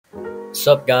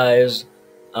Sup guys,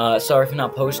 sorry for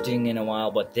not posting in a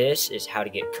while, but this is how to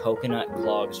get coconut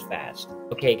clogs fast.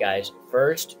 Okay guys,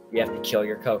 first you have to kill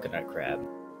your coconut crab.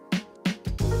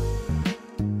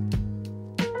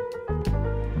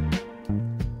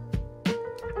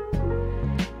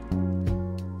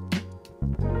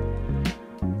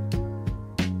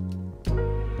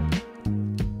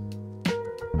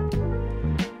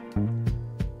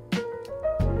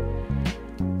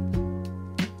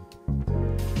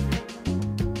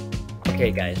 Okay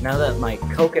guys, now that my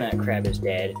coconut crab is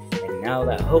dead, and now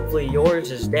that hopefully yours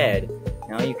is dead,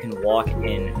 now you can walk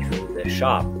into the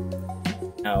shop.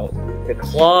 Now, the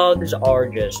clogs are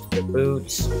just the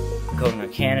boots,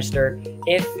 coconut canister.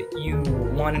 If you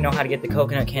want to know how to get the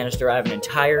coconut canister, I have an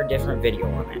entire different video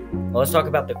on that. Well, let's talk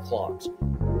about the clogs.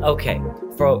 Okay,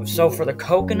 so for the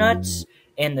coconuts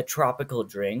and the tropical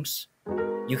drinks,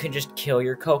 you can just kill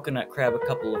your coconut crab a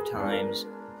couple of times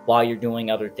while you're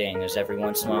doing other things. Every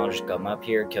once in a while, just come up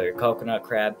here, kill your coconut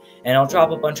crab, and I'll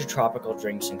drop a bunch of tropical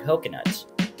drinks and coconuts.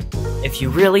 If you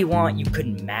really want, you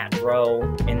could macro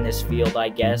in this field, I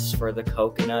guess, for the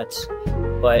coconuts,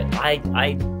 but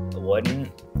I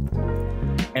wouldn't.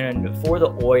 And for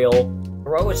the oil,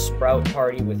 throw a sprout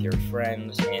party with your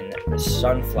friends in the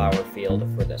sunflower field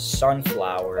for the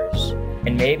sunflowers.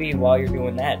 And maybe while you're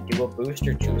doing that, do a boost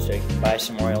or two so you can buy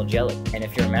some royal jelly. And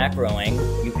if you're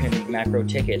macroing, you can macro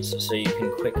tickets so you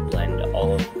can quick blend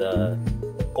all of the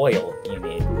oil you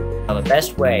need. Now the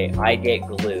best way I get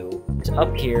glue is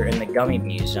up here in the gummy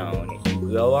bee zone.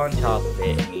 You go on top of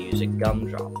it and you use a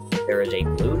gumdrop. There is a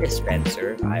glue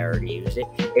dispenser, I already used it.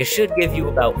 It should give you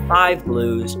about 5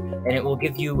 glues, and it will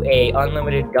give you a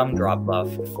unlimited gumdrop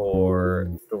buff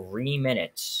for 3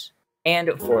 minutes. And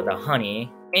for the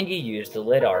honey, and you use the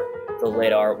lid art. The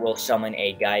lid art will summon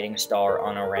a guiding star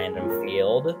on a random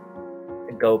field.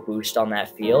 Go boost on that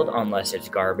field, unless it's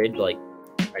garbage, like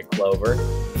Clover.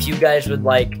 If you guys would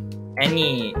like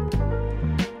any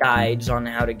guides on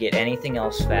how to get anything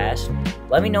else fast,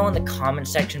 let me know in the comment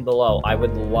section below. I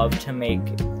would love to make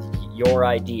your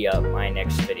idea my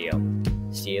next video.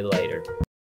 See you later.